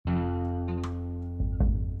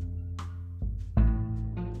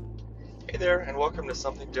there, and welcome to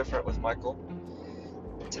Something Different with Michael.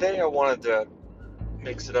 Today I wanted to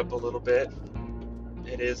mix it up a little bit.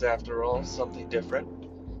 It is, after all, something different.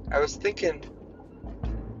 I was thinking,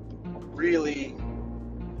 really,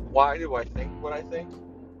 why do I think what I think?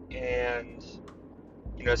 And,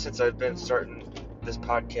 since I've been starting this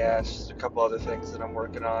podcast, a couple other things that I'm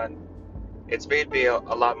working on, it's made me a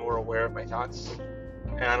lot more aware of my thoughts.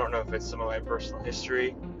 And I don't know if it's some of my personal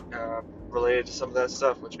history related to some of that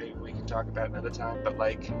stuff, which maybe we can talk about another time, but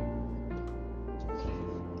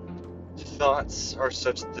thoughts are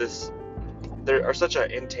such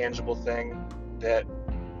an intangible thing that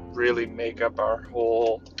really make up our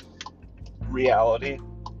whole reality.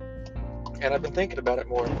 And I've been thinking about it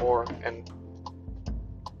more and more, and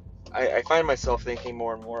I find myself thinking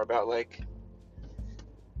more and more about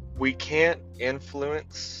we can't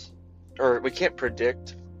influence, or we can't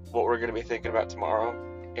predict what we're going to be thinking about tomorrow,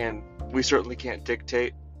 and we certainly can't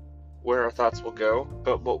dictate where our thoughts will go,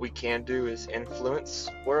 but what we can do is influence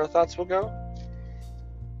where our thoughts will go,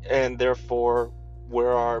 and therefore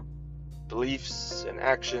where our beliefs and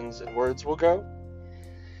actions and words will go.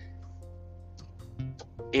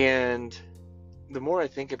 And the more I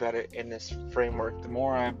think about it in this framework, the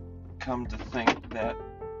more I come to think that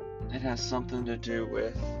it has something to do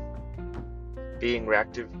with being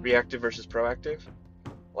reactive versus proactive.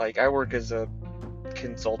 I work as a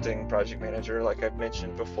consulting project manager, like I've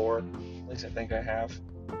mentioned before. At least I think I have.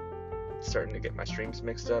 Starting to get my streams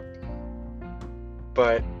mixed up.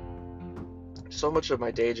 But so much of my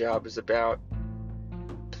day job is about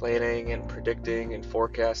planning and predicting and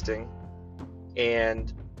forecasting.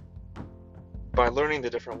 And by learning the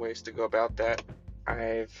different ways to go about that,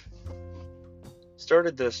 I've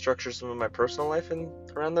started to structure some of my personal life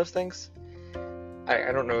around those things.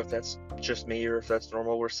 I don't know if that's just me or if that's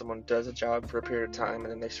normal, where someone does a job for a period of time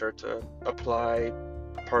and then they start to apply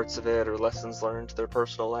parts of it or lessons learned to their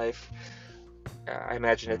personal life. I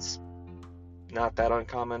imagine it's not that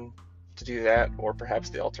uncommon to do that, or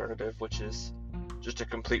perhaps the alternative, which is just a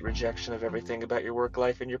complete rejection of everything about your work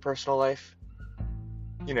life and your personal life,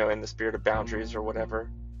 in the spirit of boundaries or whatever.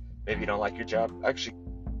 Maybe you don't like your job. I actually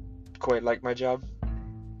quite like my job,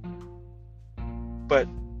 but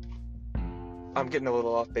I'm getting a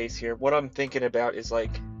little off base here. What I'm thinking about is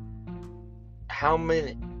how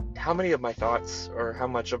many of my thoughts, or how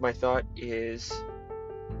much of my thought, is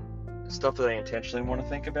stuff that I intentionally want to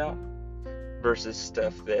think about versus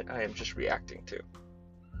stuff that I am just reacting to.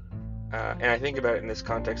 And I think about it in this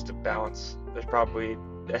context of balance. There's probably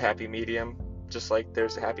a happy medium, just like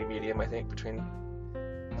there's a happy medium, I think, between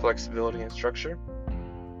flexibility and structure.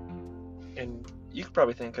 And you could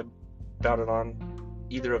probably think about it on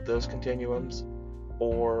either of those continuums,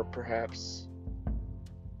 or perhaps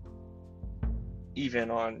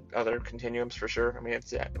even on other continuums for sure. I mean,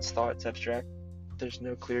 it's thought, it's abstract. There's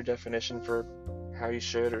no clear definition for how you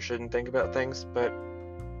should or shouldn't think about things, but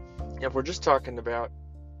if we're just talking about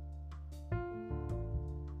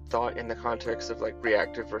thought in the context of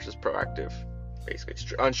reactive versus proactive, basically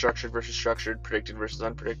unstructured versus structured, predicted versus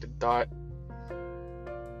unpredicted thought,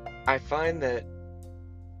 I find that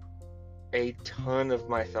a ton of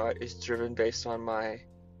my thought is driven based on my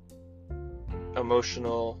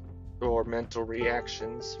emotional or mental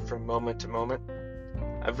reactions from moment to moment.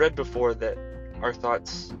 I've read before that our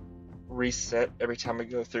thoughts reset every time we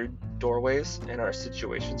go through doorways, and our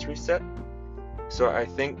situations reset. So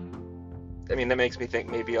that makes me think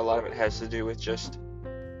maybe a lot of it has to do with just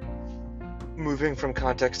moving from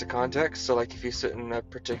context to context. So if you sit in a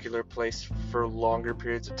particular place for longer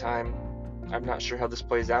periods of time, I'm not sure how this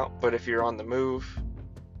plays out, but if you're on the move,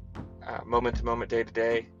 moment to moment, day to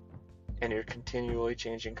day, and you're continually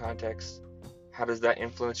changing context, how does that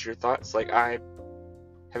influence your thoughts? I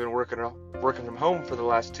have been working from home for the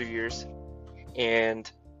last 2 years,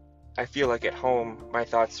 and I feel like at home my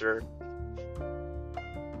thoughts are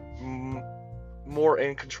more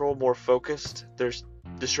in control, more focused. There's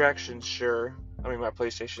distractions, sure. I mean, my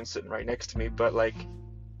PlayStation's sitting right next to me, but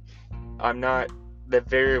I'm not, the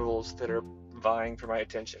variables that are vying for my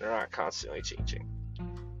attention are not constantly changing.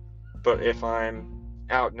 But if I'm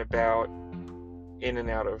out and about, in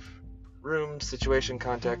and out of room, situation,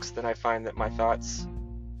 context, then I find that my thoughts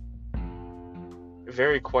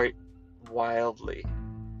vary quite wildly.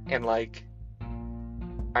 And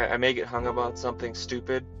I may get hung up on something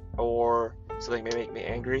stupid, or something may make me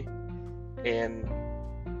angry. And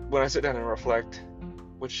when I sit down and reflect,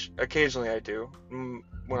 which occasionally I do,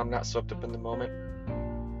 when I'm not swept up in the moment,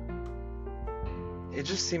 it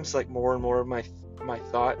just seems like more and more of my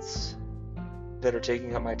thoughts that are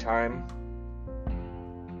taking up my time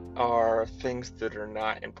are things that are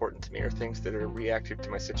not important to me, or things that are reactive to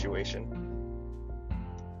my situation.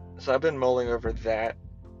 So I've been mulling over that.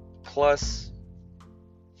 Plus,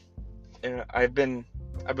 I've been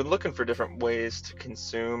looking for different ways to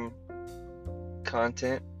consume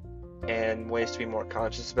content and ways to be more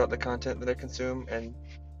conscious about the content that I consume. And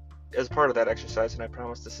as part of that exercise, and I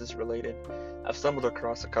promise this is related, I've stumbled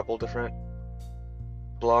across a couple different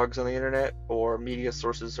blogs on the internet or media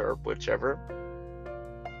sources or whichever.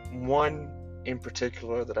 One in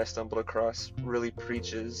particular that I stumbled across really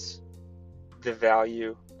preaches the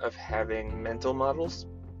value of having mental models.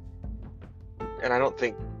 And I don't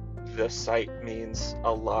think the site means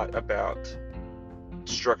a lot about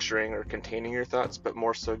structuring or containing your thoughts, but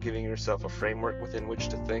more so giving yourself a framework within which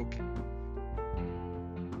to think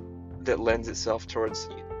that lends itself towards,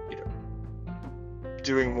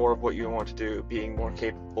 doing more of what you want to do, being more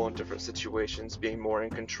capable in different situations, being more in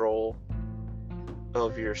control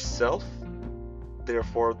of yourself.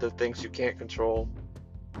 Therefore, the things you can't control,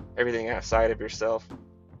 everything outside of yourself,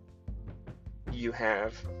 you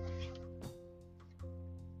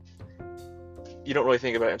don't really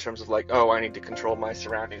think about it in terms of like, oh, I need to control my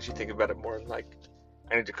surroundings. You think about it more like,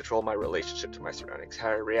 I need to control my relationship to my surroundings, how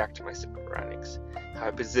I react to my surroundings, how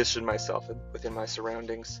I position myself within my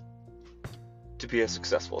surroundings to be as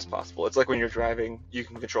successful as possible. It's like when you're driving, you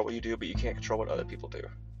can control what you do, but you can't control what other people do.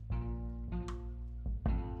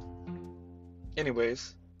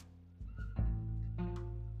 Anyways,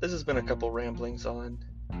 this has been a couple ramblings on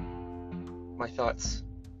my thoughts,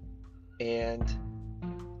 and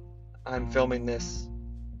I'm filming this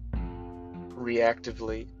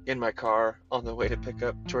reactively in my car on the way to pick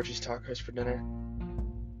up Georgie's tacos for dinner,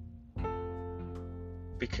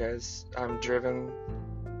 because I'm driven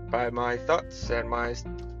by my thoughts and I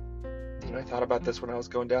thought about this when I was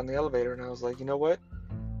going down the elevator, and I was like, you know what?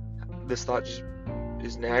 This thought just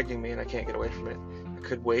is nagging me and I can't get away from it. I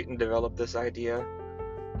could wait and develop this idea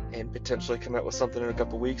and potentially come out with something in a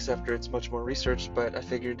couple weeks after it's much more researched, but I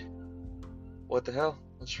figured, what the hell?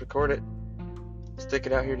 Let's record it, stick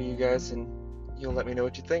it out here to you guys, and you'll let me know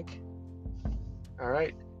what you think.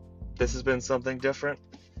 Alright, this has been Something Different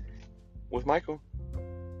with Michael.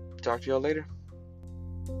 Talk to y'all later.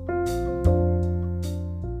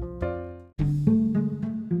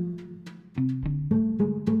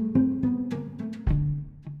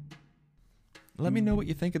 Let me know what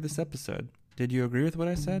you think of this episode. Did you agree with what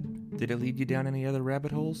I said? Did it lead you down any other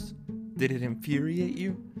rabbit holes? Did it infuriate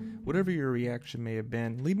you? Whatever your reaction may have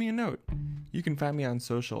been, leave me a note. You can find me on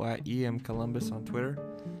social at EMColumbus on Twitter.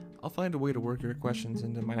 I'll find a way to work your questions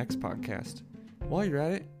into my next podcast. While you're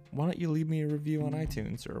at it, why don't you leave me a review on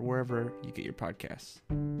iTunes or wherever you get your podcasts?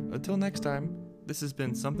 Until next time, this has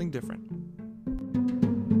been Something Different.